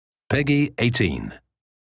Peggy 18.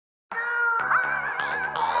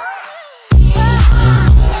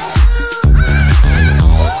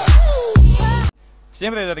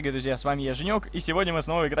 Всем привет, дорогие друзья, с вами я, Женек, и сегодня мы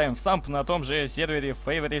снова играем в SaMp на том же сервере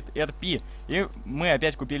Favorite RP. И мы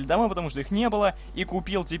опять купили дома, потому что их не было, и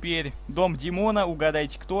купил теперь дом Димона,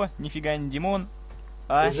 угадайте кто, нифига не Димон,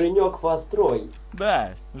 а... Женек Фастрой.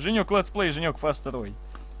 Да, Женек Летсплей, Женек Фастрой.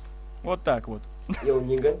 Вот так вот. Йоу,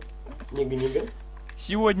 нига. Нига.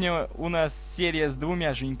 Сегодня у нас серия с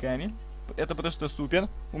двумя Женьками. Это просто супер.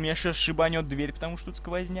 У меня сейчас шибанет дверь, потому что тут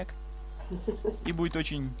сквозняк. И будет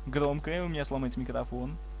очень громкое, у меня сломается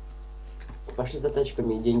микрофон. Пошли за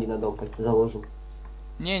тачками и деньги на дом как-то заложим.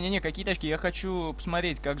 Не-не-не, какие тачки? Я хочу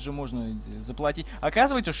посмотреть, как же можно заплатить.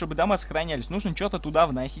 Оказывается, чтобы дома сохранялись, нужно что-то туда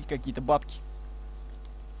вносить, какие-то бабки.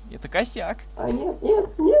 Это косяк. А нет.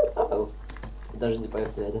 Даже не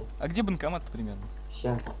поехали. А где банкомат примерно?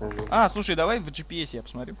 Сейчас покажу. А, слушай, давай в GPS я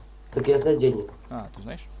посмотрю. Так я знаю денег. А, ты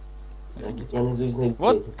знаешь? Офигеть. Я наизусть знаю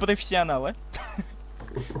Вот денег. профессионал, а?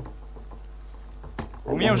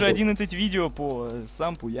 У меня уже 11 видео по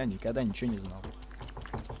сампу, я никогда ничего не знал.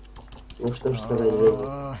 Ну что ж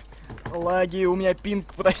сказать, лаги, у меня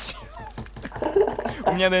пинг просит.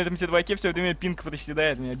 У меня на этом серваке все время пинг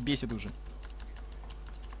проседает, меня бесит уже.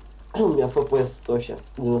 У меня FPS 100 сейчас,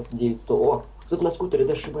 99-100. О, кто-то на скутере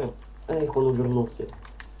дошибаем. Эх, он увернулся.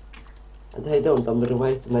 Да, он там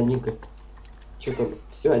нарывается на Ника. Че там?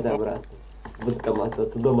 Все, это обратно. Банкомат,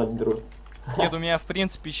 вот дом отберу. Нет, у меня в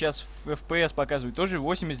принципе сейчас FPS показывает тоже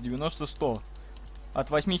 80, 90, 100. От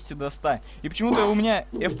 80 до 100. И почему-то у меня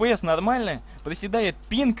FPS нормальная, проседает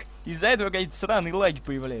пинг, из-за этого какие-то сраные лаги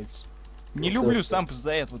появляются. Не люблю сам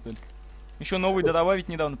из-за этого только. Еще новый добавить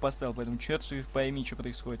недавно поставил, поэтому черт пойми, что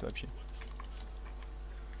происходит вообще.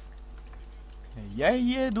 Я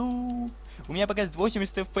еду. У меня показывает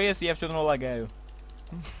 80 FPS, и я все равно лагаю.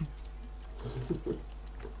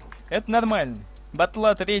 Это нормально.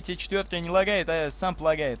 Батла 3, 4 не лагает, а SaMp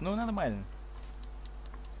лагает. Ну, нормально.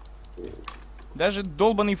 Даже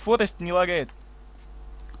долбаный Форест не лагает.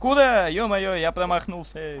 Куда? Ё-моё, я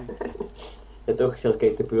промахнулся. Я только хотел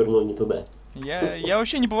сказать, ты повернул не туда. Я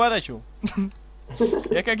вообще не поворачивал.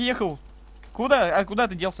 Я как ехал. Куда? А куда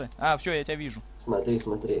ты делся? А, все, я тебя вижу. Смотри.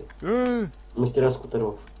 Мастера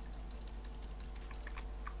скутеров.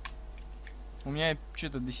 У меня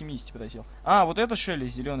что-то до 70 просел. А, вот это Шелли,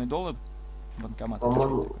 зеленый доллар. Банкомат.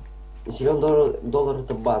 По-моему, зеленый доллар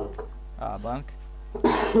это банк. А, банк.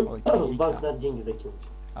 Окей. Банк надо деньги закинуть.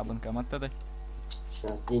 А банкомат тогда?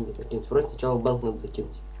 Сейчас деньги закинуть. Вроде сначала в банк надо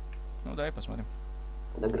закинуть. Ну, давай посмотрим.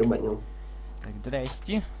 Да грабанем. Так,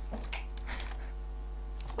 здрасте.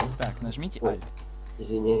 Так, нажмите Alt.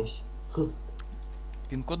 Извиняюсь.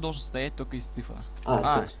 Пин-код должен стоять только из цифр.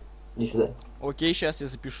 А. Иди сюда. Окей, сейчас я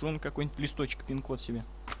запишу на какой-нибудь листочек пин-код себе.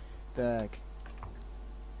 Так.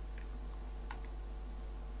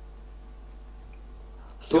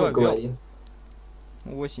 Что говори?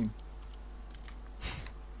 8.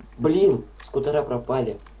 Блин, скутера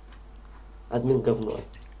пропали. Админ говно.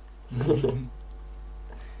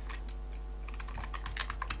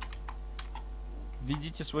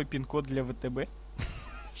 Введите свой пин-код для ВТБ.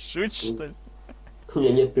 Шутишь, что ли? У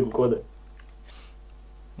меня нет пин-кода.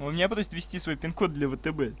 У меня просто ввести свой пин-код для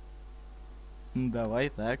ВТБ. Ну давай,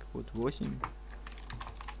 так, вот 8.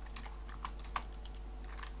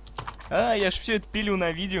 А, я ж все это пилю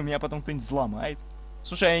на видео, меня потом кто-нибудь взломает.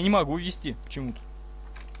 Слушай, а я не могу ввести почему-то.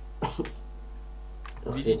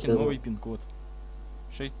 Введите новый пин-код.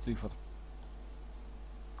 6 цифр.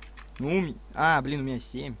 Ну, блин, у меня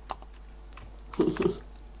 7.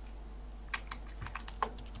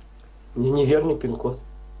 Неверный пин-код.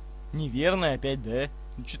 Неверно опять, да?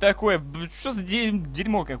 Ну что такое? Что за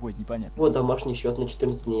дерьмо какое-то непонятно. Вот домашний счет на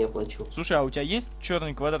 14 дней я плачу. Слушай, а у тебя есть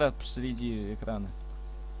черный квадрат посреди экрана?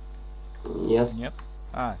 Нет. Нет?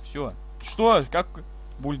 А, все. Что? Как?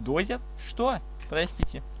 Бульдозер? Что?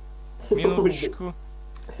 Простите. Минуточку.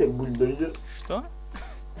 Бульдозер. Что?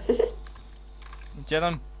 У тебя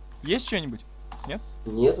там есть что-нибудь? Нет?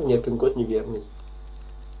 Нет, у меня пин-код неверный.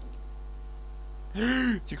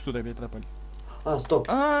 Текстуры опять пропали. А, стоп.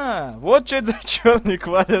 А, вот что это за черный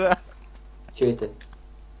квадрат. Что это?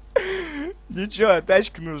 Ничего,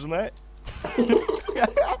 тачка нужна.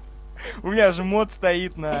 У меня же мод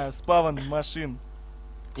стоит на спавн машин.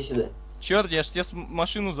 Иди сюда. Черт, я ж себе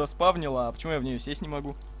машину заспавнила, а почему я в нее сесть не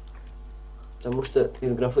могу? Потому что ты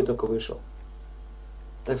из графы только вышел.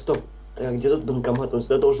 Так, стоп. Так, где тут банкомат? Он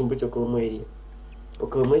всегда должен быть около мэрии.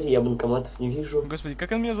 Около мэрии я банкоматов не вижу. Господи,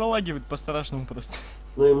 как он меня залагивает по-страшному просто.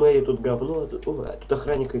 Ну и мэрия тут говно. Тут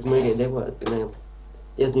охранник из мэрии, дай его отпинаем.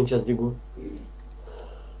 Я с ним сейчас бегу.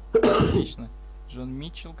 Отлично. Джон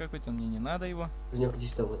Митчелл какой-то, мне не надо его. Женек, иди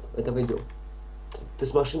сюда, вот. Это войдем. Ты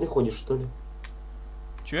с машины ходишь, что ли?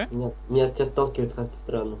 Че? Меня от тебя отталкивает как-то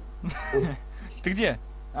странно. Ты где?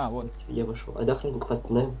 А, вот. Я вышел. А до охранника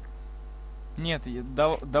подпинаем. Нет,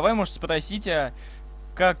 давай, может, спросить, а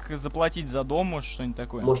как заплатить за дом, может, что-нибудь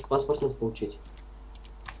такое. Может, паспорт надо получить.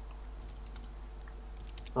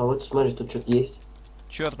 А вот смотри, тут что-то есть.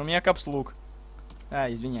 Черт, у меня капслук.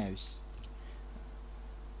 А, извиняюсь.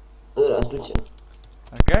 Здравствуйте.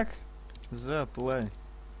 А как заплатить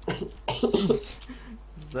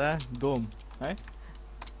за дом, а?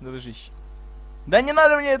 Дружище. Да не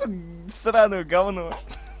надо мне это сраное говно.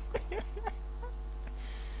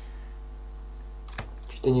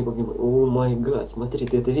 Что-то не понимаю. О май гад, смотри,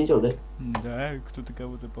 ты это видел, да? Да, кто-то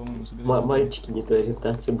кого-то, по-моему, собирается. Мальчики не той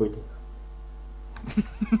ориентации были.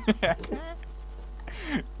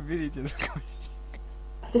 Уберите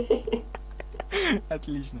такой.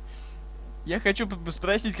 Отлично. Я хочу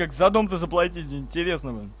спросить, как за дом-то заплатить, мне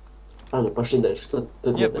интересно, блин. А, ну пошли дальше. Что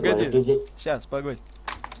тут Нет, нет погоди. людей? Сейчас, погодь.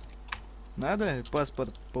 Надо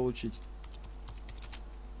паспорт получить?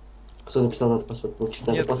 Кто написал, надо паспорт получить?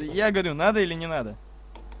 Надо Нет, паспорт. я говорю, надо или не надо?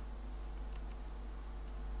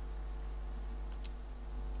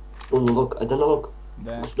 Ну, налог. Это налог.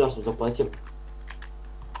 Да. Государству заплатим.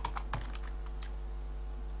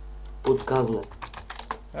 Тут указано.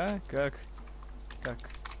 А, как? Как?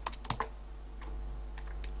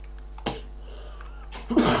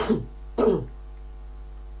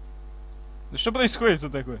 Да что происходит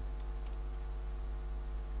тут такое?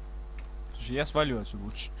 Слушай, я свалю отсюда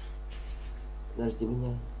лучше. Подожди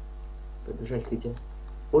меня. Побежать где?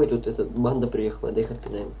 Ой, тут эта банда приехала, дай их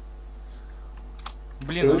отпинаем.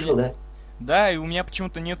 Блин, Ты у вышел, меня... да? Да, и у меня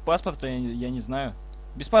почему-то нет паспорта, я не знаю.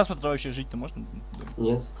 Без паспорта вообще жить-то можно?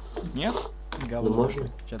 Нет. Нет? Говно. Ну, можно.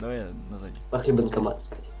 Сейчас, давай я назад. Пошли банкомат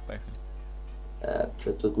искать. Поехали. Так,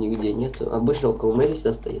 что тут нигде нету. Обычно около мэрии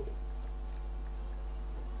всегда стоит.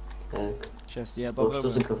 Так. Сейчас я Вот что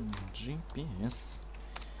за попробую. GPS.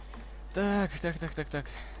 Так.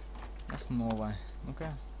 Основа.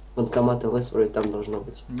 Ну-ка. Банкомат ЛС вроде там должно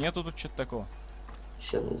быть. Нету тут что-то такого.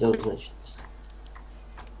 Сейчас найдем, значит.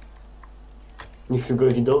 Нифига,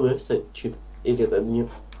 видал, да, чип? Или это нет?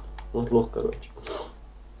 Вот лох, короче.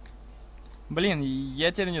 Блин,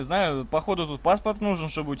 я теперь не знаю, походу тут паспорт нужен,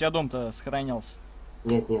 чтобы у тебя дом-то сохранялся.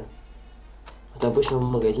 Нет. Вот обычного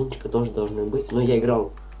магазинчика тоже должны быть, но я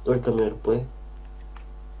играл только на РП.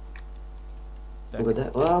 Так.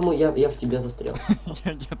 Угадай. А, я в тебя застрял.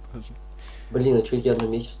 Я тоже. Блин, а что я на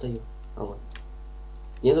месте встаю? А вот.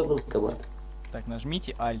 Нету банкомата. Так,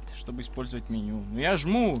 нажмите Alt, чтобы использовать меню. Ну я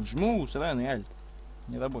жму, сраный Alt.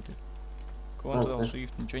 Не работает. Ctrl, да.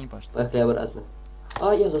 Shift, ничего не пошло. Поехали обратно.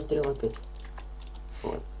 А, я застрял опять.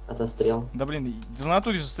 Вот, отострял. Да блин, в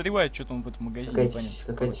натуре застревает что-то он в этом магазине, непонятно.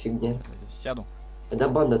 Какая-то фигня. Сяду. Это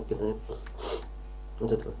банда отпинаем.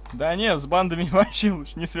 Вот это вот. Да нет, с бандами вообще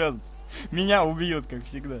лучше не связываться. Меня убьют, как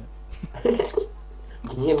всегда.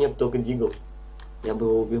 Мне бы только дигл. Я бы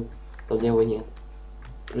его убил. Но у меня его нет.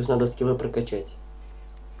 Плюс надо скиллы прокачать.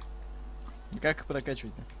 Как их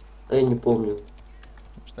прокачивать-то? А я не помню.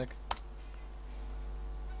 Может так?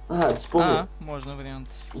 А, вспомнил. Можно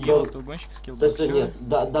вариант. Скилл, автоугонщик, скилл. Стой, нет.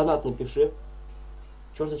 Донат напиши.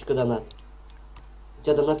 Черточка донат. У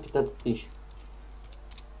тебя донат 15 тысяч.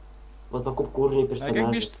 Вот покупка уровня А персонажа.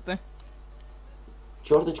 как пишется-то?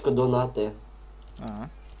 Черточка донаты.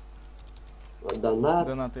 Вот донат.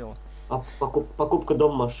 Донателло. Покупка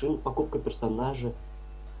дом машин, покупка персонажа.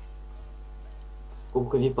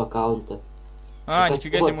 Покупка VIP аккаунта.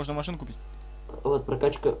 Нифига себе, можно машину купить. Вот,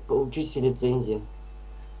 прокачка, получите лицензии.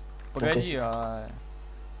 Погоди, Я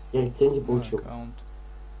лицензию получил. Аккаунт.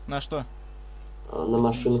 На что? На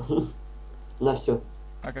машину. На все.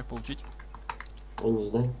 А как получить? Я не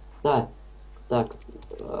знаю. Да. Так.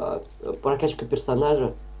 Прокачка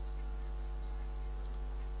персонажа.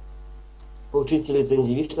 Получите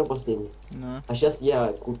лицензию. Видишь, там последний? Да. А сейчас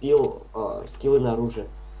я купил скиллы на оружие.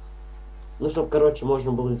 Ну, чтобы, короче,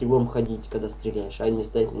 можно было с диглом ходить, когда стреляешь, а не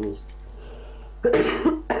стоять на месте.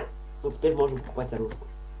 Ну, теперь можно покупать оружие.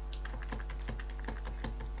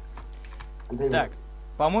 Так,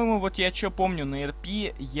 по-моему, вот я что помню, на РП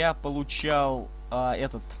я получал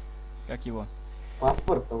этот, как его?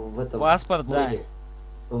 Паспорт в этом... Паспорт, да.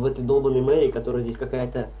 В этой долбанной мэрии, которая здесь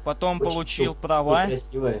какая-то... Потом получил права.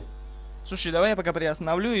 Красивая. Слушай, давай я пока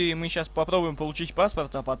приостановлю, и мы сейчас попробуем получить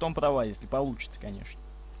паспорт, а потом права, если получится, конечно.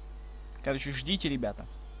 Короче, ждите, ребята.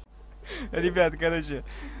 Ребят, короче,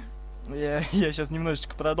 Я сейчас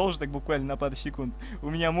немножечко продолжу, так буквально на пару секунд. У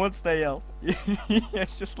меня мод стоял, и я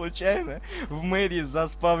все случайно в мэрии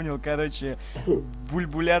заспавнил, короче,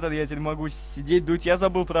 бульбулятор. Я теперь могу сидеть, дуть. Я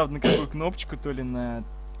забыл, правда, на какую кнопочку, то ли на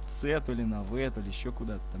С, то ли на В, то ли еще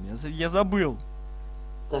куда-то там. Я забыл.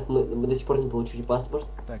 Так, мы до сих пор не получили паспорт.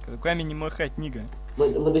 Так, руками не махать, Нига.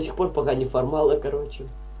 Мы до сих пор пока не формалы, короче.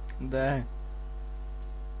 Да.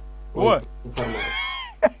 Ой, О! не формалы.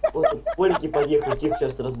 Вот, Польки подъехали, тихо,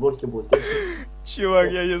 сейчас разборки будут.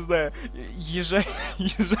 Чувак, я не знаю. Езжай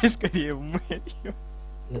скорее в мэрию.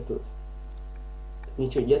 Я тут.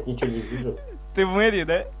 Ничего нет, ничего не вижу. Ты в мэрии,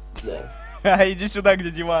 да? Да. А, иди сюда,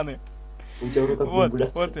 где диваны. У тебя в руках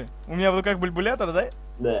бульбулятор? Вот ты. У меня в руках бульбулятор, да?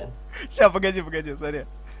 Да. Сейчас, погоди, смотри.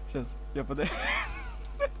 Сейчас, я подаю.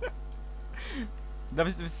 Да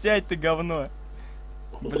сядь ты, говно.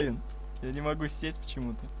 Блин, я не могу сесть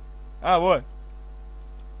почему-то. А, вот.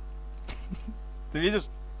 Ты видишь?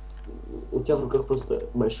 У тебя в руках просто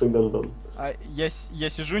большой гондон. А я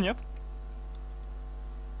сижу, нет?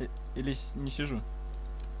 Или не сижу?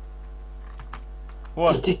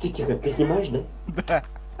 Вот. Тихо, ты снимаешь, да? Да.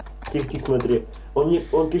 Тихо, смотри.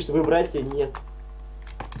 Он пишет, вы братья? Нет.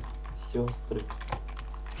 Сестры.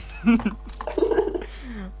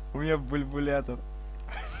 У меня бульбулятор.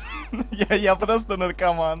 Я просто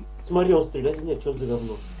наркоман. Смотри, он стрелять в меня, что за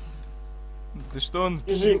говно? Ты что, он...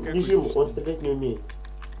 Бежим, он стрелять не умеет.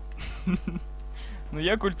 Ну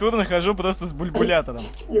я культурно хожу просто с бульбулятором.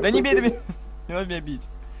 Да не бей меня! Не надо меня бить.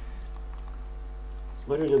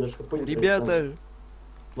 Смотри, у него даже хп. Ребята!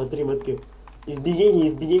 Смотри.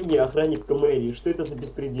 Избиение охранника мэрии. Что это за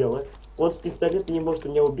беспредел, а? Он с пистолета не может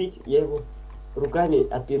меня убить, я его руками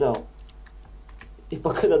отпинал. И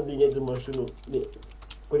пока надо менять за машину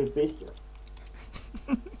полицейских.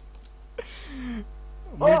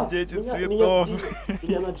 Мы дети цветов.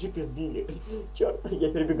 Меня на джипе сбили. Черт,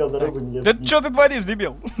 я перебегал дорогу, меня Да сбили. что ты творишь,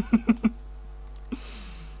 дебил?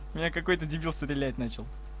 Меня какой-то дебил стрелять начал.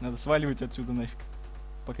 Надо сваливать отсюда нафиг.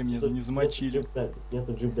 Пока меня не замочили. Меня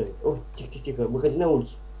тут джип давит. О, тихо, выходи на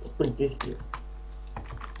улицу. Полицейские.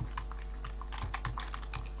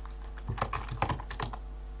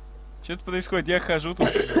 Что тут происходит? Я хожу тут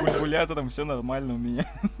с бульбулятором, все нормально у меня.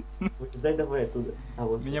 Вылезай давай оттуда.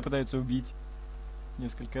 Меня пытаются убить.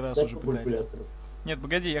 Несколько раз уже пытались. Нет,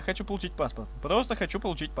 погоди, я хочу получить паспорт. Просто хочу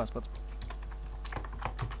получить паспорт.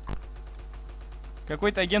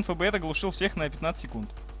 Какой-то агент ФБР оглушил всех на 15 секунд.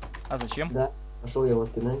 А зачем? Да, пошел я его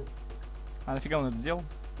отпинаю. А нафига он это сделал?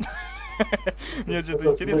 Мне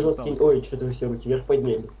что-то интересно стало. Ой, что-то вы все руки вверх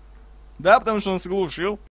подняли. Да, потому что он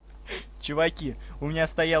заглушил. Чуваки, у меня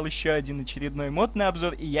стоял еще один очередной мод на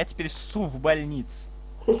обзор, и я теперь ссу в больнице.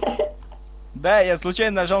 Да, я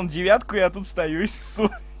случайно нажал на 9, и я тут стою и ссу.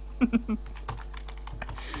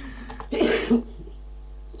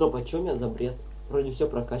 Стоп, а что у меня за бред? Вроде все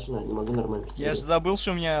прокачано, не могу нормально писать. Я же забыл,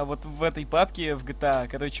 что у меня вот в этой папке в GTA,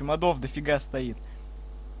 короче, модов дофига стоит.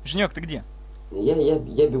 Женек, ты где?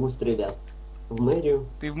 Я бегу стреляться. В мэрию.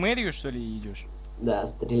 Ты в мэрию, что ли, идешь? Да,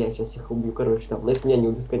 стреляй, сейчас их убью, короче, там. Но если меня не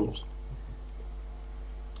убьют, конечно.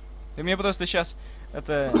 Ты мне просто сейчас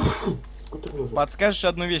это подскажешь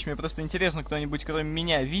одну вещь. Мне просто интересно, кто-нибудь кроме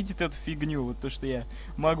меня видит эту фигню, вот то, что я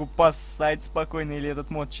могу поссать спокойно, или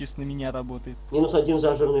этот мод чисто на меня работает. -1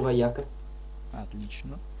 жажерный вояка.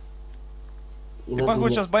 Отлично. И Ты, походу,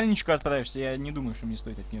 сейчас в больничку отправишься. Я не думаю, что мне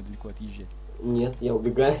стоит от нее далеко отъезжать. Нет, я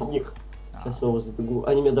убегаю от них. Сейчас снова забегу.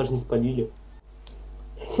 Они меня даже не спалили.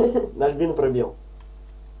 Нажми на пробел.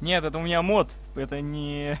 Нет, это у меня мод. Это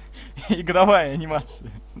не игровая анимация.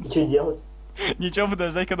 Что делать? Ничего,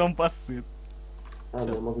 подождать, когда он поссыт. А,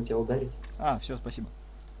 да, я могу тебя ударить. А, все, спасибо.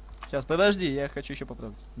 Сейчас, подожди, я хочу еще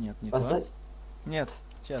попробовать. Нет, нет. Поссать? Нет,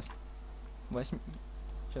 сейчас.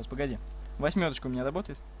 Сейчас, погоди. 8 у меня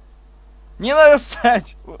работает? Не надо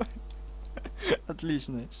ссать!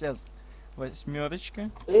 Отлично, сейчас. 8.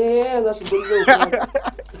 Наш был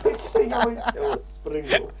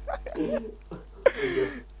спрыгнул.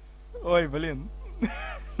 Ой, блин.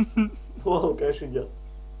 Вон, конечно, идет.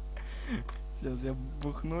 Сейчас я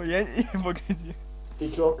бухну. Погоди. Ты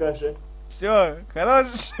чё, Каша? Все,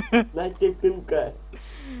 хорош. На тебе пинка.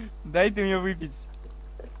 Дай ты мне выпить.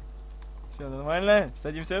 Все, нормально?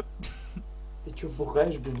 Садимся. Ты чё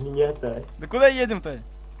бухаешь без меня-то? Да куда едем-то?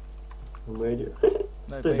 В мэрию.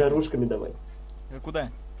 Давай, Стой, за ружками давай. А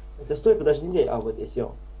куда? Хотя стой, подожди меня. А, вот я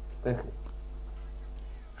сел. Поехали.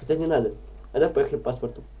 Хотя не надо. Тогда поехали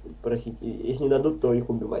паспорт просить. Если не дадут, то их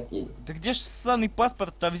убивать едем. Да где ж ссаный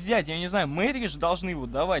паспорт-то взять? Я не знаю, мэрии же должны его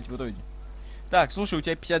давать вроде. Так, слушай, у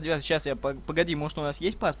тебя 59. Сейчас я... Погоди, может у нас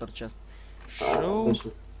есть паспорт сейчас? Шоу.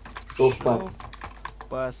 Шоу пас.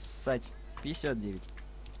 Пассать. 59.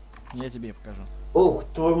 Я тебе покажу. Ох,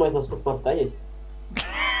 твою мать, у нас паспорта есть.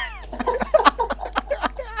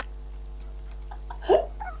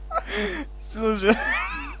 Слушай.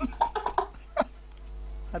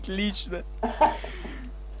 Отлично.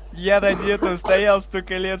 Я ради этого стоял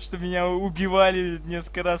столько лет, что меня убивали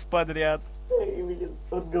несколько раз подряд. Блин,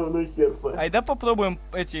 от говно серфа. Айда попробуем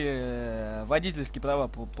эти водительские права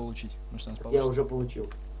получить. Может, у нас Я получится. уже получил.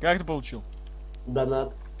 Как ты получил?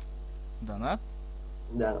 Донат. Донат?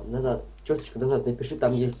 Да, донат. Черточка донат напиши,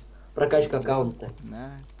 там есть прокачка аккаунта.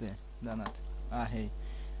 Донат. Эй.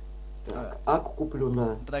 Аку куплю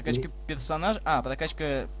на... Прокачка персонажа.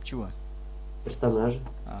 Прокачка чего? Персонажа.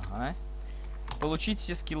 Ага. Получить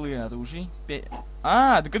все скиллы оружий.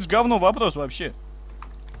 Так это же говно вопрос вообще.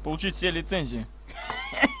 Получить все лицензии.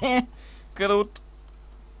 Круто.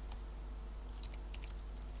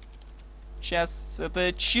 Сейчас,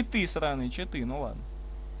 это читы сраные, читы, ну ладно.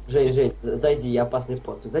 Жень, зайди, я опасный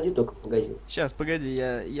порцию. Зайди только в магазин. Сейчас, погоди,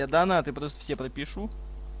 я донаты просто все пропишу.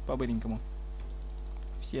 По-быренькому.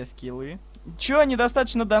 Все скиллы. Чё,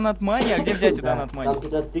 недостаточно донат мани? А где взять донат мани? Там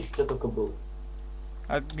 15 тысяч только был.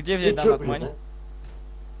 А где взять донат мани?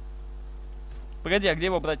 Погоди, а где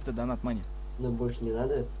его брать-то донат мани? Ну больше не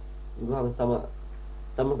надо. Главное, самое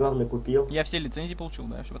главное купил. Я все лицензии получил,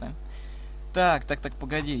 да, все правильно. Так,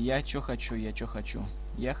 погоди, я чё хочу?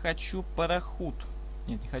 Я хочу пароход.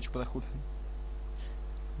 Нет, не хочу пароход.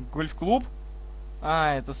 Гольф-клуб?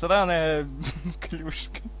 Это сраная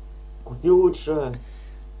клюшка. Купи лучше.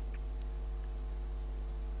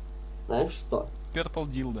 Знаешь что? Purple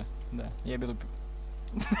Dildo. Да, я беру.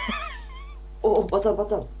 О,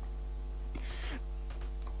 пацан.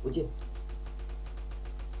 Уйди.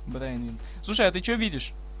 Брайан. Слушай, а ты что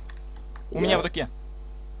видишь? У меня в руке.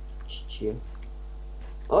 Че?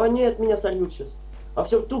 Нет, меня сольют сейчас. А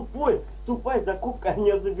все тупая закупка, а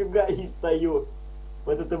я забегаю и встаю.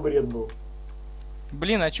 Вот это бред был.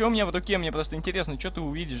 Блин, а что у меня в руке? Мне просто интересно, что ты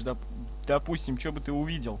увидишь, допустим, что бы ты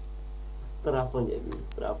увидел? Страфон я вижу,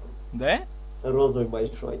 страфон. Да? Розовый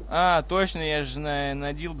большой. Точно, я же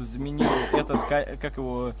на дилдо заменил этот, как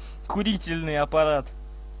его, курительный аппарат.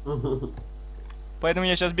 Поэтому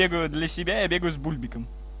я сейчас бегаю для себя, я бегаю с бульбиком.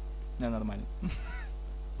 Да, нормально.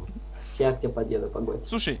 Я к тебе подъеду, погодь.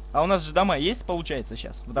 Слушай, а у нас же дома есть, получается,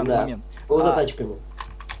 сейчас, в данный момент? За тачками.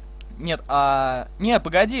 Нет,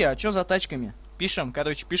 погоди, а что за тачками? Пишем,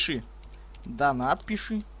 пиши. Донат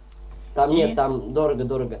пиши. Там нет, там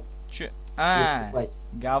дорого. Че?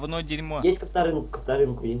 Говно, дерьмо. Есть ко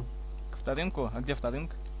вторынку есть. Ко вторынку? А где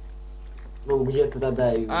вторынка? Ну, где-то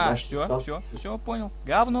тогда. Все, понял.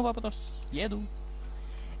 Говно вопрос. Еду.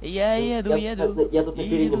 Я еду. Я тут на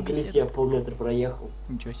переднем колесе полметра проехал.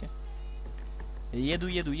 Ничего себе. Еду.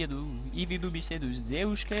 И веду беседу с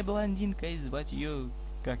девушкой-блондинкой. Звать ее...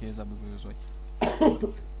 Как я забыл ее звать?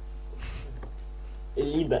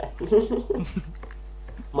 Лида.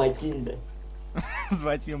 Матильда.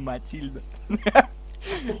 Звать ее Матильда.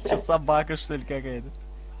 Сейчас собака, что ли, какая-то.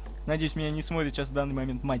 Надеюсь, меня не смотрит сейчас в данный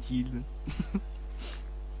момент Матильда.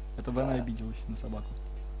 Это бы она обиделась на собаку.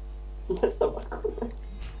 На собаку.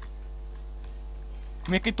 У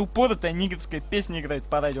меня какая-то упоротая нигерская песня играет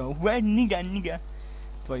по радио. Нига.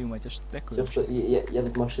 Твою мать, а что такое? Все, что я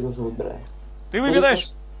тут машину уже выбираю. Ты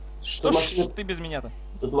выбираешь? Что ж ты без меня-то?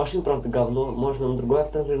 Тут машин, правда, говно. Можно на другой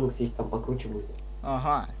авторынок съесть, там покруче будет.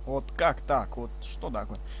 Ага, вот как так? Вот что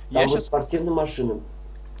такое? Там Я вот сейчас... спортивные машины.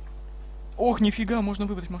 Ох, нифига, можно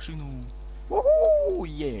выбрать машину. Уху,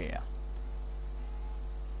 е.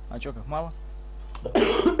 А чё, как мало?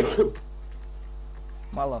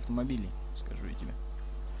 Мало автомобилей, скажу я тебе.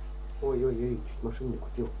 Ой, чуть машину не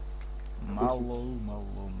купил. Мало.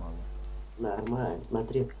 Нормально,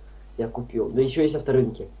 смотри, я купил. Да еще есть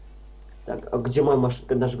авторынки. Так, а где моя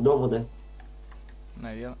машинка? Даже к дому, да?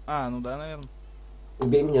 Наверное. Ну да, наверное.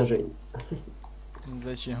 Убей меня, Жень.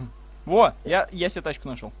 Зачем? Во, я себе тачку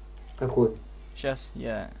нашел. Какую? Сейчас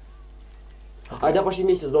я... Да, пошли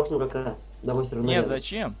вместе сдохнем как раз. Домой все равно. Нет, рядом.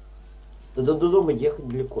 зачем? Да до дома ехать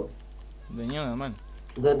далеко. Да не, нормально.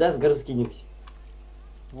 Да, с горы скинемся.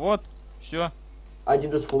 Вот, все.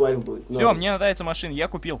 Adidas Full Life будет. Все, мне нравится машина, я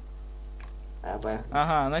купил. Поехали.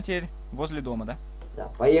 Ага, она теперь возле дома, да? Да,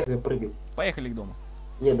 поехали прыгать. Поехали к дому.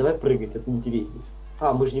 Нет, давай прыгать, это интересней.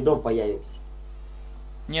 Мы же не дом появимся.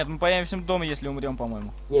 Нет, мы появимся дома, если умрем,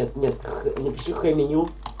 по-моему. Нет, напиши меню.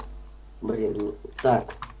 Блин,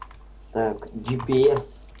 так,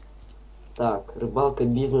 GPS. Так, рыбалка,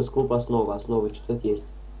 бизнес, клуб, основа, что тут есть.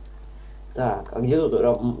 Так, а где тут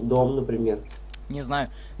дом, например? Не знаю.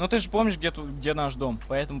 Ну ты же помнишь, где наш дом,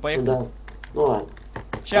 поэтому поехали. Да. Ну ладно.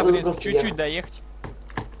 Сейчас, в принципе, чуть-чуть доехать.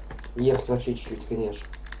 Ехать вообще чуть-чуть, конечно.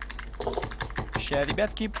 Сейчас,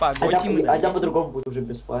 ребятки, погодим. А там по-другому будет уже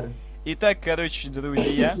без фары. Итак, короче,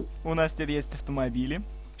 друзья, у нас теперь есть автомобили.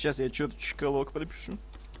 Сейчас я черточка лог пропишу,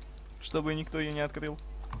 чтобы никто ее не открыл.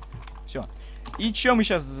 Все. И чем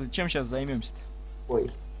сейчас займемся-то?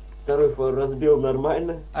 Ой, второй фар разбил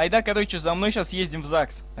нормально. Айда, короче, за мной сейчас ездим в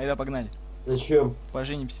ЗАГС. Айда, погнали. Зачем?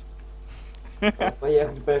 Поженимся.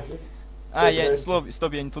 Поехали.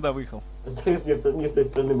 Стоп, я не туда выехал. ЗАГС не с той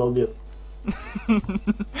стороны, балбес.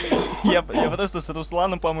 Я просто с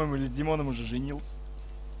Русланом, по-моему, или с Димоном уже женился.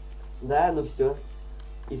 Да, ну все.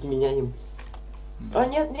 Изменяем. Да. А,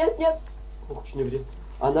 нет. Ох, чуть не вред.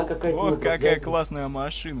 Она какая-то... Ох, какая классная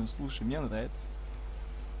машина. Слушай, мне нравится.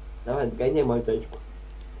 Давай, догоняй мою тачку.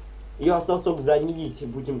 Ее осталось только заменить,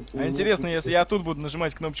 будем... А интересно, если я тут буду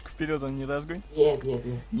нажимать кнопочку вперед, он не разгонится? Нет.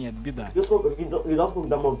 Нет, беда. Ты видал, сколько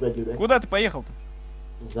домов сзади, да? Куда ты поехал-то?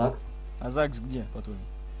 В ЗАГС. А ЗАГС где, по-твоему?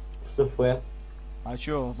 В СФ. А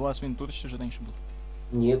чё, в Лас-Вентурисе же раньше был?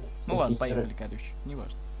 Нет. Ну ладно, поехали, короче,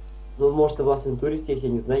 неважно. Ну, может, и в Лас-Вентурисе есть, я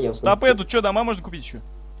не знаю. Я Стоп, тут что, дома можно купить еще?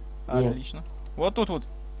 Отлично. Вот тут вот.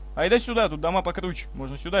 Айда сюда, тут дома покруче.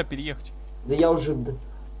 Можно сюда переехать. Да я уже до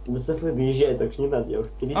СФ доезжаю, так что не надо, я уже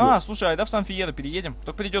впереди. А, слушай, айда в Сан-Фиеро переедем.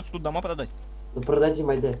 Только придется тут дома продать. Ну, продадим,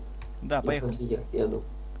 айда. Да, поехали. Я еду.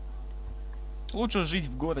 Лучше жить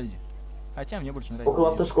в городе. Хотя мне больше нравится. Около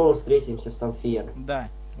автошколы встретимся в Сан-Фиеро. Да,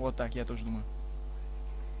 вот так, я тоже думаю.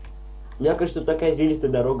 Мне кажется, тут такая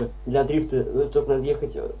извилистая дорога. Для дрифта только надо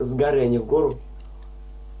ехать с горы, а не в гору.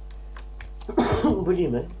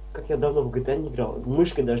 Блин, а как я давно в GTA не играл.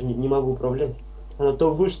 Мышкой даже не могу управлять. Она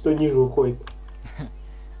то выше, то ниже уходит.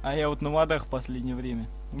 А я вот на модах в последнее время.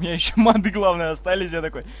 У меня еще моды, главное, остались. Я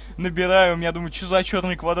такой набираю, у меня думаю, что за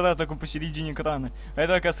черный квадрат такой посередине экрана. А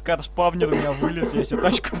это, оказывается, карспавнер у меня вылез. Я себе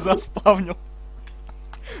тачку заспавнил.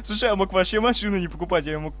 Слушай, я мог вообще машину не покупать.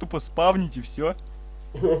 Я мог тупо спавнить и все.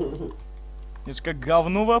 Это же как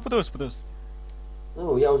говно вопрос просто.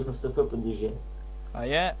 Ну, я уже в СФ подъезжаю. А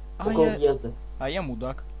я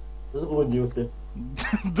мудак. Заблудился.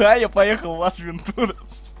 Да, я поехал в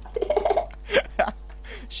Лас-Вентурас.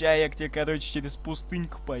 Ща я к тебе, короче, через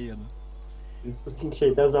пустыньку поеду. Через пустыньку ща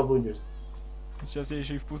и там заблудишься. Сейчас я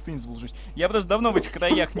еще и в пустыне заблужусь. Я просто давно в этих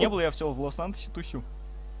краях не был, я все в Лос-Антосе тусю.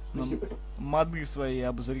 Моды свои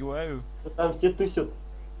обозреваю. Там все тусят.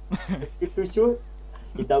 Ты тусю,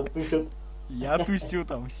 и там тусят. Я тусю,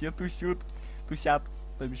 там все тусят. Тусят,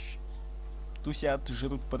 то бишь. Тусят,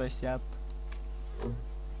 жрут поросят.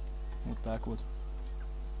 Вот так вот.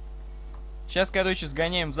 Сейчас, короче,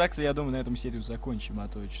 сгоняем в ЗАГС, и я думаю, на этом серию закончим, а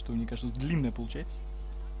то что-то, мне кажется, длинная получается.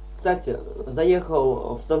 Кстати,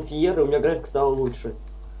 заехал в Сан-Фиеро, у меня графика стала лучше.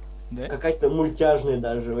 Да? Какая-то мультяжная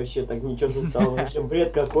даже, вообще так ничего не стало, вообще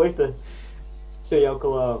бред какой-то. Все, я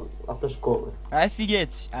около автошколы.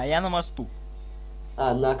 Офигеть, а я на мосту.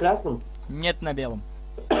 А, на красном? Нет, на белом.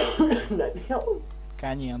 На белом?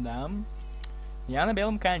 Коне, да. Я на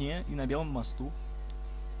белом коне и на белом мосту.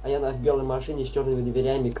 А я на белой машине с черными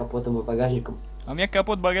дверями, капотом и багажником. А у меня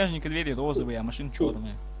капот багажника, двери розовые, а машина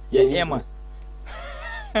черная. Я Я Эма.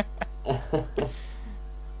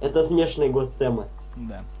 Это смешанный год Сэма.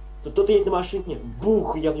 Да. Тут едет на машине,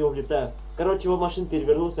 бух, я в него влетаю. Короче, его машина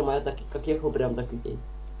перевернулся, моя так как ехал, прям так и едет.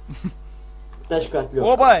 Тачка отлёт.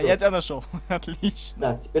 Опа, я тебя нашел. Отлично.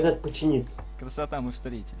 Да, теперь надо починиться. Красота, мы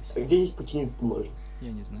встретились. А где здесь починиться-то можно? Я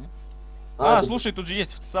не знаю. Тут, Слушай, тут же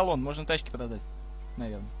есть автосалон, можно тачки продать.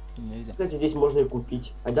 Наверное. Или нельзя. кстати, здесь можно и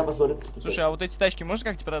купить. Айда посмотрим, какие тут. Слушай, а вот эти тачки можно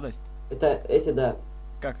как-то продать? Это эти, да.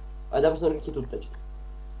 Как? Айда посмотрим, какие тут тачки.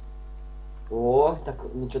 О, так,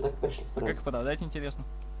 ничего, так пошли А сразу. как их продать, интересно?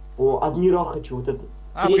 О, адмирал хочу, вот это.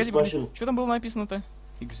 Погоди, машина. что там было написано-то?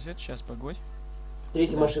 XZ, сейчас, погодь.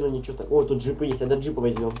 Третья Да. машина, ничего так. О, тут джипы есть, айда джипа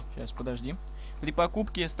возьмем. Сейчас, подожди. При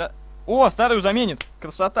покупке... О, старую заменит!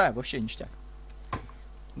 Красота! Вообще ништяк.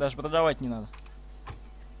 Даже продавать не надо.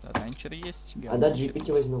 Ранчер есть. Айда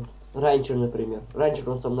джипики возьмем. Ранчер, например. Ранчер,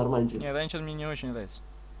 он сам нормальный джип. Не, ранчер мне не очень нравится.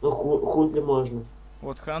 Ну, Хунтли можно.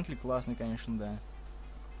 Вот Хантли классный, конечно,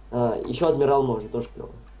 да. Еще адмирал можно, тоже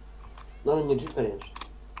клево. Но она не джип, конечно.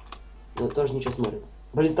 Но тоже ничего смотрится.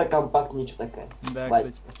 Блин, так компактно, ничего такая. Да,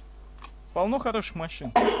 Бать. кстати. Полно хороших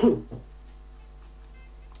машин.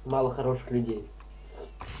 Мало хороших людей.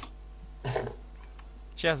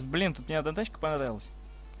 Сейчас, блин, тут мне одна тачка понравилась.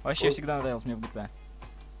 Вообще Ой. всегда нравилась мне в GTA.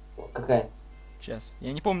 Какая? Сейчас.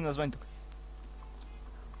 Я не помню название только.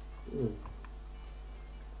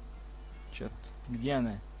 Черт. Где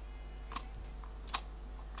она?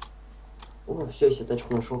 О, все, я себе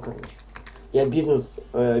тачку нашел, короче. Я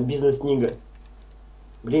бизнес-нига.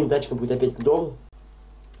 Блин, тачка будет опять к дому.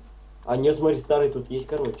 А нет, смотри, старый тут есть,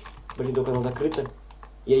 короче. Блин, только она закрыта.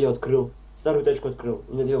 Я ее открыл. Старую тачку открыл.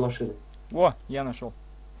 У меня две машины. О, я нашел.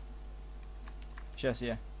 Сейчас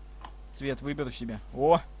я цвет выберу себе.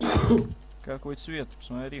 О, какой цвет,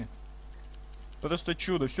 посмотри. Просто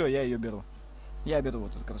чудо. Все, я ее беру. Я беру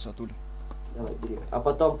вот эту красотулю. Давай, бери. А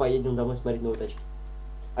потом поедем домой смотреть новые тачки.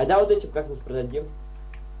 А да, вот эти как-нибудь продадим.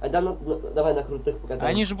 А да, давай на крутых покатаем.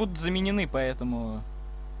 Они же будут заменены, поэтому...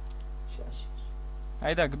 Сейчас.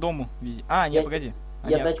 Айда, к дому вези. А, нет, погоди.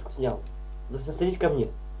 Я тачку снял. Садись ко мне.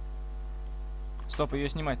 Стоп, ее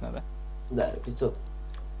снимать надо. Да, 500.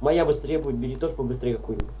 Моя быстрее будет, бери тоже побыстрее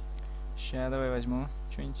какую-нибудь. Сейчас, давай возьму.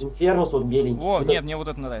 Что-нибудь. Инфернус вот беленький. О, нет, мне вот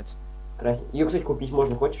это нравится. Красный. Ее, кстати, купить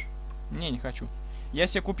можно, хочешь? Не хочу. Я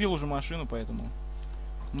себе купил уже машину, поэтому...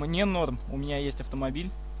 Мне норм. У меня есть автомобиль.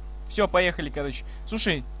 Все, поехали, короче.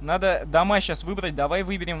 Слушай, надо дома сейчас выбрать. Давай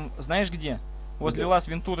выберем, знаешь где? Возле Лас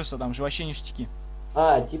Вентуреса, там же вообще ништяки.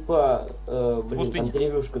 А, типа, пустыне. там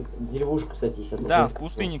деревушка, кстати, есть одна. Да, в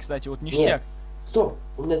пустыне, кстати, вот ништяк. Нет. Стоп,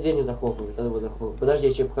 у меня дверь не захлопнулась, надо его захлопнуть. Подожди,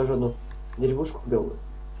 я тебе покажу одну деревушку белую.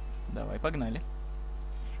 Давай, погнали.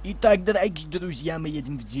 Итак, дорогие друзья, мы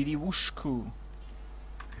едем в деревушку.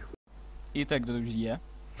 Итак, друзья.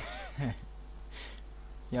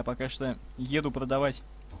 Я пока что еду продавать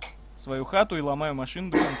свою хату и ломаю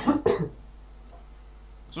машину до конца.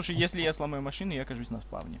 Слушай, если я сломаю машину, я окажусь на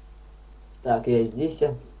спавне. Так, я здесь.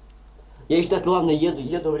 Я еще так, главное,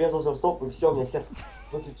 еду, врезался в стоп, и все, у меня сервер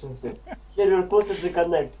выключился. Сервер после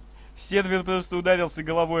Connect. Сервер просто ударился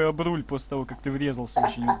головой об руль после того, как ты врезался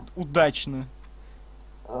очень удачно.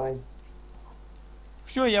 Ай.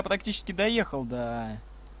 Все, я практически доехал, да.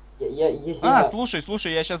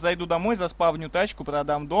 Слушай, я сейчас зайду домой, заспавню тачку,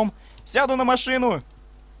 продам дом, сяду на машину.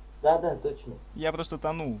 Да, точно. Я просто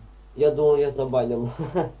тонул. Я думал, я забанил.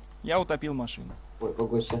 Я утопил машину. Ой,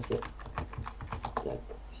 погоди, сейчас я... Так,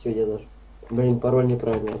 все, я даже... Блин, пароль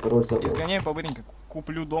неправильный, я пароль забыл. Изгоняю побыренько,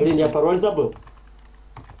 куплю дом. Блин, я пароль забыл.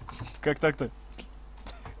 Как так-то?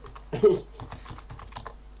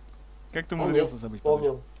 Как ты умудрился забыть?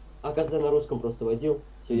 Вспомнил. Оказывается, я на русском просто водил.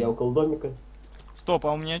 Все, я около домика. Стоп,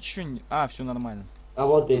 а у меня что? А, все нормально. А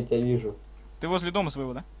вот я тебя вижу. Ты возле дома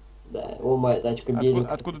своего, да? Да, о, моя тачка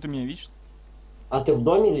беленькая. Откуда ты меня видишь? А ты в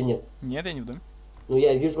доме или нет? Нет, я не в доме. Ну,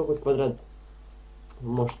 я вижу какой-то квадрат.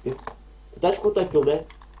 Может, ты тачку утопил, да?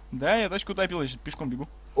 Да, я тачку утопил, я сейчас пешком бегу.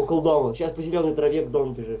 Около дома. Сейчас по зеленой траве к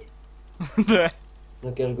дому бежишь. Да.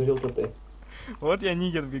 Так я же говорил, то ты. Вот я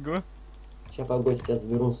нигер бегу. Сейчас погодь, сейчас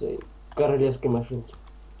заберу своей королевской машинки.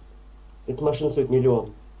 Эта машина стоит 1 000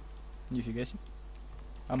 000. Нифига себе.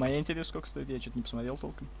 А моя, интересно, сколько стоит? Я что-то не посмотрел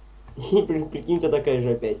толком. И, блин, прикинь, у тебя такая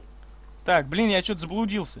же опять. Так, блин, я что-то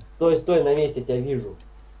заблудился. Стой, на месте, я тебя вижу.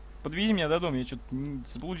 Подвези меня до дома, я что-то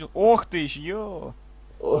заблудил. Ох ты ж, ё!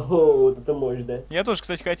 Ого, вот это мощь, да? Я тоже,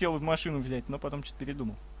 кстати, хотел эту машину взять, но потом что-то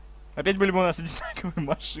передумал. Опять были бы у нас одинаковые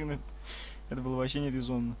машины. Это было вообще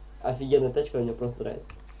нерезонно. Офигенная тачка, мне просто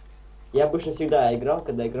нравится. Я обычно всегда играл,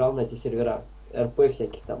 когда играл на этих серверах. РП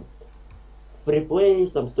всяких там. Фриплей,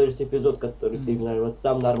 там стоит эпизод, который ты играешь. Вот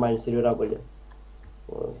сам нормальные сервера были.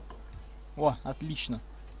 Вот. О, отлично.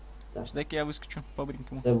 Так. Дай-ка я выскочу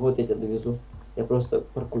по-бренькому. Да, вот я тебя довезу. Я просто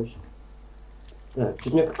паркуюсь. Так,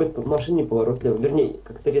 чуть у меня какой-то машина неповоротливая. Вернее,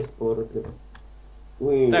 как-то резко поворотливая.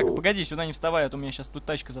 Так, погоди, сюда не вставай, а то у меня сейчас тут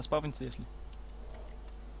тачка заспавнится, если.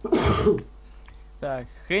 Так,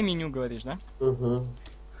 Х-меню говоришь, да? Угу.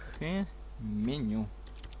 Х-меню.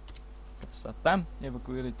 Красота.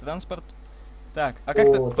 Эвакуировать транспорт. Так, а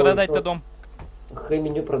как-то продать-то дом?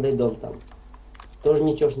 Х-меню продай дом там. Тоже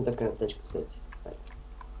ничегошная такая тачка, кстати.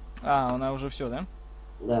 А, она уже все, да?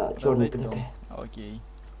 Да, черненькая такая. Окей.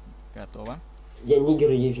 Готово. Я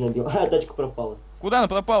нигера езжу на белом. А, тачка пропала. Куда она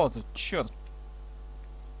пропала-то? Черт.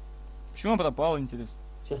 Почему она пропала, интересно?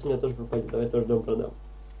 Сейчас у меня тоже пропадет. Давай тоже дом продам.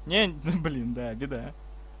 Не, блин, да, беда.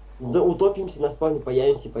 Да утопимся, на спавне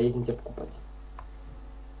появимся, поедем тебя покупать.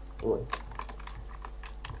 Ой.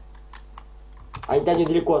 Они там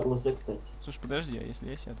недалеко от Лосе, кстати. Слушай, подожди, а если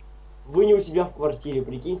я сяду? Вы не у себя в квартире,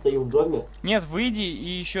 прикинь, стою в доме. Нет, выйди и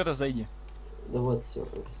еще раз зайди. Да вот, все,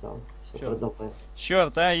 прописал. Все, продал.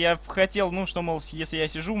 Черт, а я хотел, ну что, мол, если я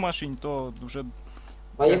сижу в машине, то уже...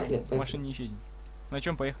 Поехали. Машина не исчезнет. На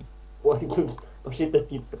чем поехали? Ой, пошли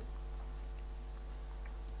топиться.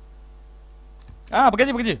 А,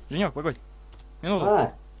 погоди, Женек, погодь. Минуту.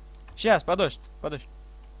 А, Сейчас, подожди.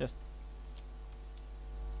 Сейчас.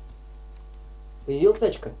 появилась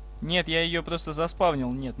тачка? Нет, я ее просто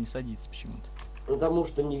заспавнил. Нет, не садится почему-то. Потому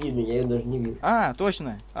что не видно, я ее даже не вижу. А,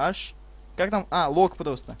 точно. Аж... Как там? А, лог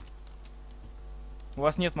просто. У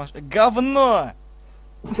вас нет машины. Говно!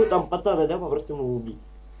 Ну там пацаны, да, попробуйте его убить.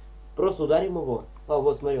 Просто ударим его. А,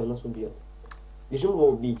 вот смотри, он нас убьет. Бежим его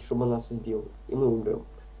убить, чтобы он нас сбил. И мы умрем.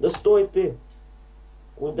 Да стой ты!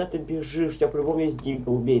 Куда ты бежишь? У тебя по-любому есть дига,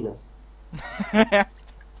 убей нас.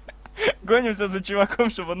 Гонимся за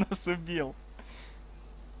чуваком, чтобы он нас убил.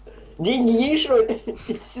 Деньги есть, что ли?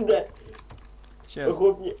 Иди сюда. Сейчас.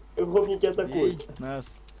 Гопники Убей атакуют.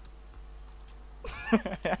 нас.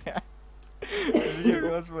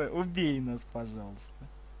 Господи, убей нас, пожалуйста.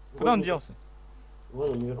 Куда он делся?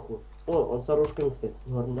 Вон он наверху. О, он с оружками, кстати.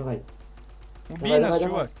 Ну ладно, давай. Убей нас, давай,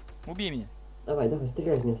 чувак. Убей меня. Давай,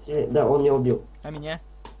 стреляй в меня, стреляй. Да, он меня убил. А меня?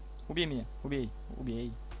 Убей меня. Убей.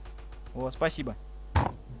 Убей. О, спасибо.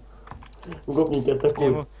 Гопники Я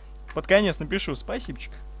атакуют. ему под конец напишу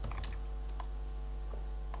спасибочек.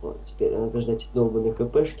 Вот, теперь надо ждать долбанные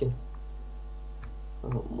хпшки.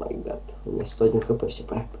 О май гад. У меня 101 хп, все,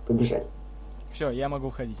 побежали. Все, я могу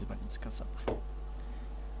уходить из больницы, красота.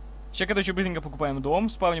 Сейчас, короче, быстренько покупаем дом,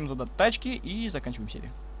 спавним туда тачки и заканчиваем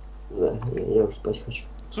серию. Да, я уже спать хочу.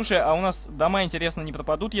 Слушай, а у нас дома, интересно, не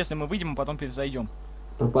пропадут, если мы выйдем, а потом перезайдем?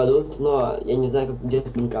 Пропадут, но я не знаю, как где-то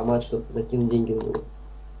банкомат, чтобы закинуть деньги на него.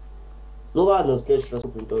 Ну ладно, в следующий раз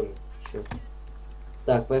купим тоже. Чё.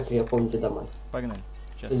 Так, поехали, я помню, где дома. Погнали.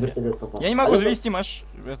 Сейчас Вертолет попал. я не могу завести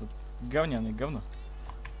этот говняный говно.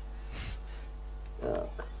 Так.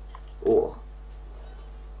 О.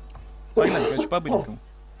 Погнали, короче, по-быстренькому.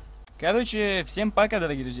 Короче, всем пока,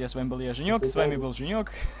 дорогие друзья, с вами был я, Женек, с вами был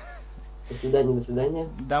Женек. До свидания, до свидания.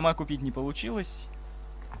 Дома купить не получилось,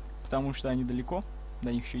 потому что они далеко,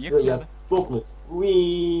 до них еще Всё, ехать я надо. топнуть.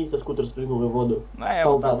 Уи, со скутера спрыгнул в воду. А я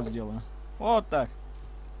вот так Солдат. вот сделаю. Вот так.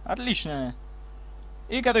 Отлично.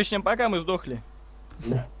 И, короче, всем пока, мы сдохли.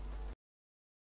 Да.